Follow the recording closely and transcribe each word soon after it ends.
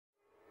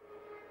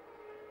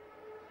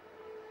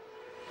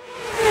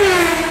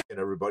And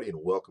everybody, and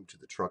welcome to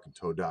the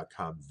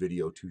truckandtow.com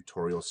video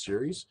tutorial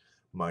series.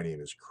 My name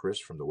is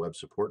Chris from the web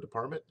support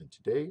department, and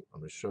today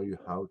I'm going to show you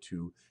how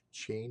to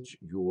change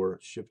your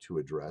ship to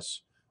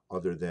address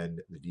other than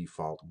the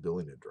default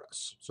billing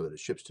address, so that it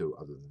ships to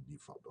other than the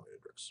default billing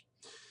address.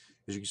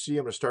 As you can see,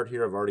 I'm going to start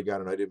here. I've already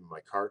got an item in my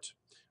cart.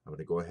 I'm going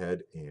to go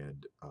ahead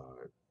and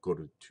go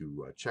to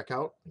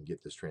checkout and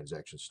get this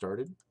transaction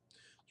started.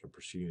 So I'm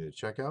proceeding to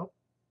checkout.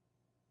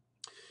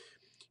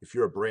 If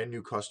you're a brand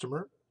new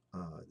customer,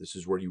 this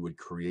is where you would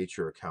create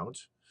your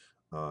account.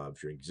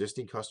 If you're an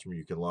existing customer,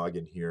 you can log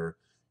in here.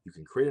 You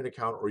can create an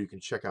account or you can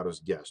check out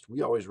as guest.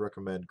 We always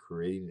recommend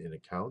creating an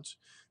account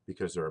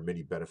because there are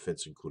many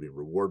benefits, including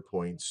reward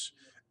points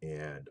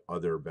and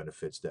other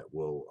benefits that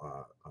will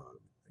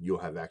you'll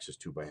have access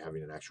to by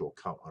having an actual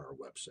account on our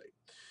website.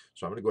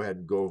 So I'm going to go ahead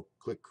and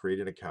click create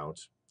an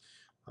account.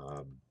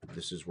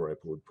 This is where I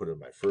would put in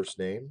my first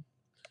name,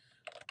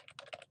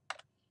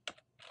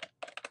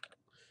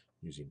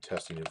 using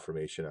testing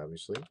information,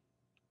 obviously.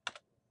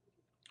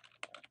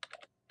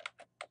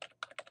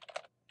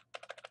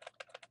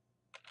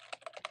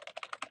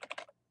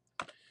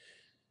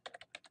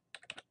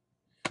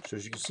 So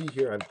as you can see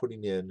here, I'm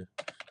putting in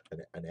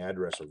an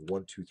address of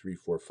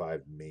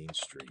 12345 Main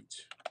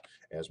Street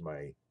as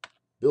my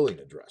billing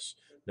address.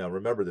 Now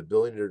remember, the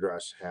billing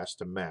address has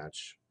to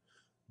match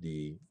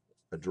the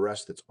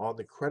address that's on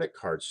the credit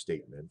card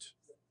statement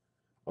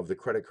of the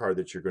credit card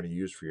that you're going to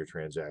use for your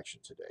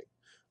transaction today.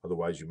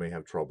 Otherwise, you may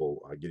have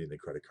trouble getting the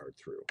credit card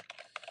through.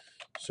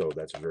 So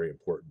that's a very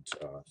important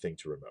thing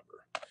to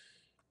remember.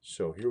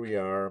 So here we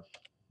are.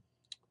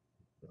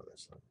 No,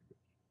 that's not good.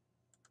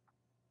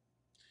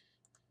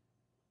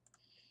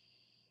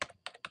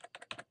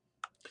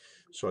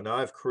 So now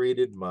I've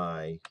created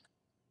my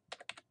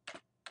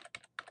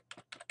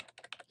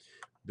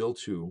bill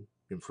to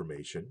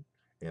information,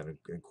 and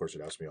of course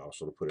it asks me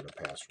also to put in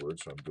a password,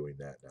 so I'm doing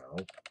that now.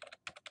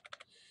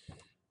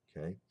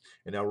 Okay,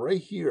 and now right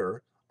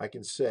here I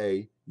can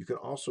say you can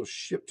also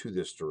ship to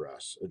this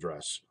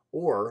address,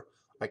 or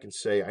I can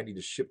say I need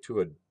to ship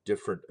to a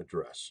different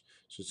address.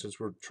 So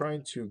since we're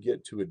trying to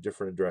get to a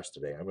different address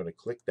today, I'm going to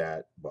click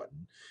that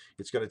button.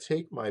 It's going to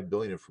take my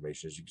billing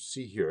information. As you can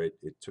see here,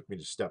 it took me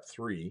to step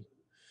 3,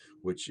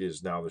 which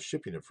is now the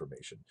shipping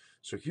information.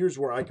 So here's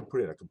where I can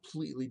put in a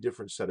completely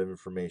different set of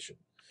information,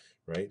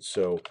 right?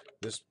 So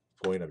at this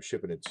point, I'm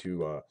shipping it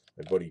to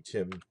my buddy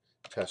Tim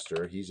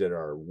Tester. He's at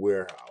our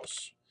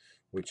warehouse,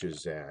 which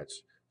is at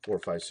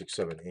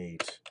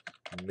 45678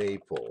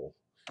 Maple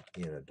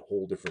in a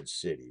whole different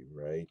city,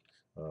 right?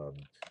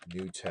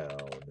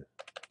 Newtown,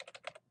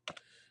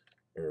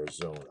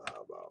 Arizona,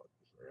 how about,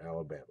 or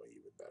Alabama,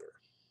 even better.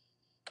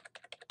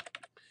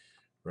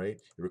 Right?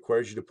 It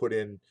requires you to put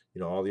in,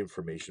 all the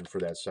information for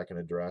that second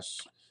address.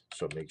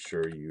 So make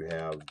sure you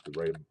have the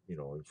right,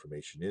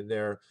 information in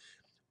there.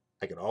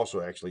 I can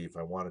also actually, if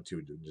I wanted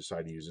to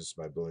decide to use this as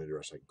my billing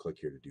address, I can click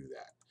here to do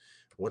that.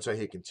 Once I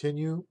hit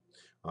continue,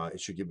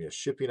 it should give me a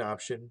shipping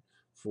option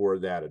for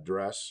that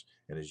address.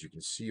 And as you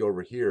can see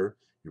over here,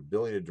 your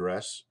billing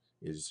address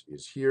is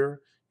here.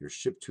 Your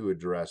ship to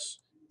address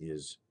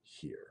is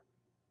here.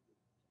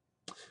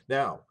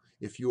 Now,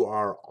 if you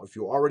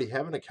already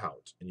have an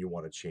account and you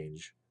want to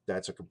change,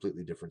 that's a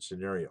completely different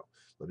scenario.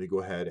 Let me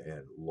go ahead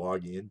and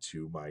log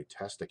into my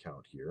test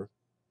account here.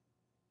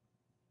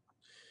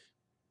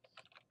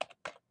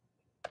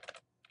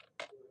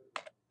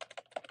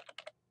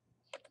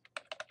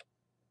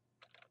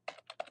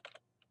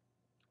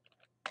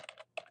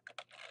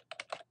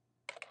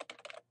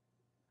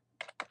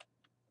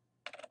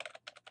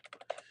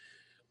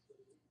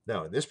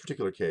 Now, in this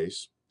particular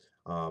case,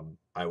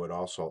 I would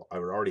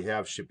already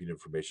have shipping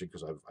information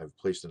because I've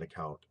placed an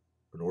account,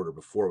 an order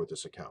before with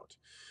this account.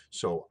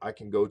 So I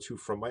can go to,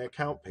 from my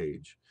account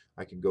page,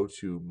 I can go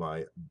to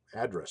my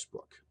address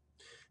book,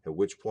 at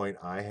which point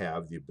I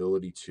have the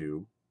ability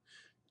to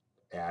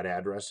add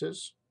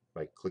addresses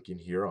by clicking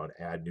here on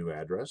add new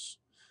address.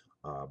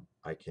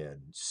 I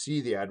can see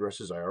the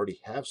addresses I already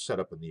have set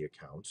up in the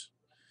account,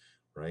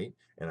 right?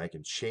 And I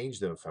can change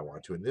them if I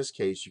want to. In this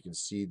case, you can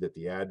see that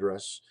the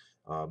address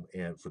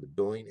and for the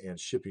billing and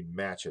shipping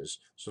matches.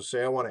 So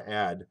say I want to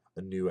add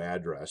a new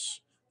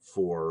address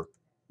for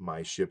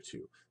my ship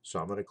to. So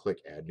I'm going to click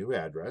add new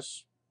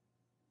address.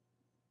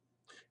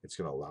 It's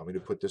going to allow me to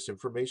put this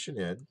information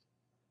in. And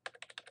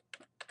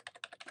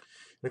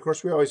of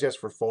course, we always ask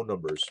for phone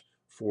numbers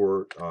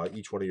for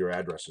each one of your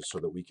addresses so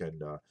that we can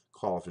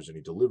call if there's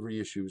any delivery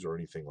issues or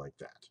anything like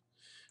that,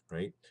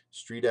 right?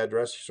 Street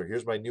address. So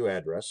here's my new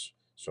address.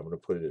 So I'm going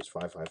to put it as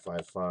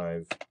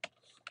 5555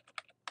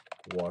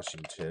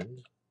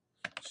 Washington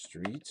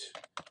Street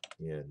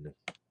in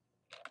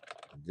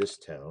this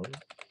town.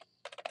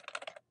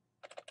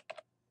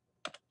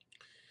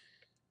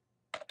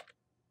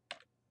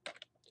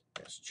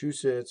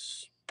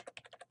 Massachusetts.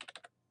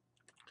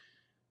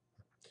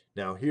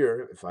 Now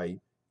here, if I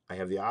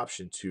have the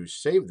option to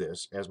save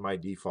this as my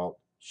default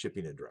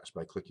shipping address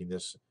by clicking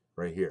this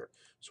right here.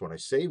 So when I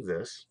save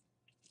this,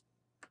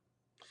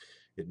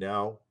 it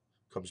now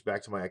comes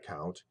back to my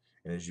account,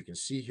 and as you can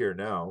see here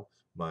now,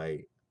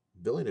 my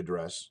billing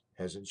address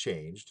hasn't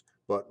changed,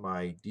 but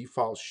my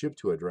default ship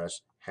to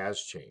address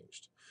has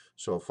changed.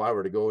 So if I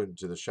were to go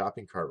into the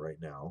shopping cart right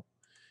now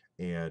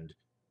and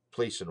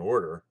place an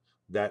order,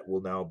 that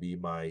will now be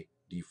my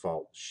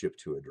default ship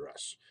to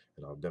address.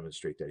 And I'll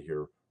demonstrate that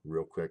here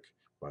real quick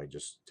by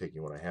just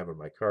taking what I have in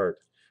my cart,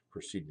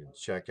 proceeding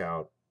to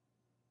checkout.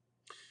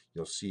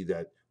 You'll see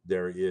that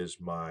there is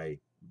my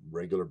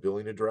regular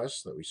billing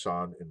address that we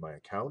saw in my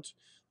account.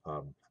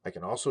 I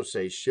can also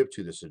say ship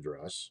to this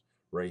address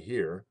right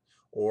here,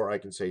 or I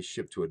can say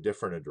ship to a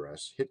different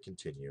address, hit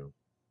continue,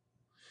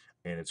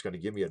 and it's going to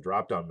give me a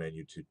drop-down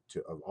menu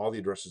of all the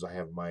addresses I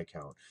have in my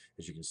account.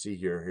 As you can see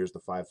here, here's the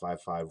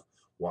 555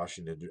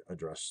 Washington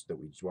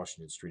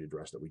Street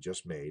address that we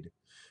just made.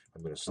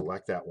 I'm going to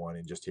select that one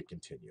and just hit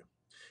continue.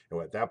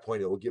 And at that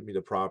point, it will give me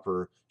the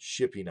proper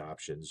shipping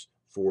options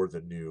for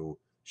the new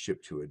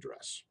ship to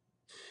address.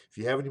 If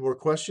you have any more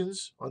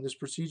questions on this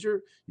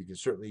procedure, you can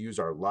certainly use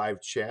our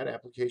live chat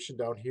application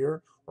down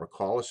here or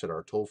call us at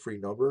our toll-free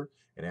number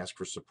and ask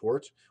for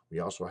support. We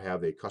also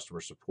have a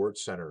customer support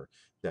center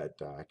that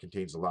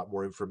contains a lot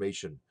more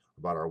information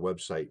about our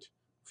website.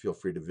 Feel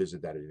free to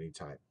visit that at any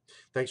time.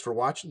 Thanks for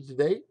watching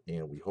today,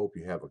 and we hope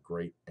you have a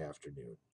great afternoon.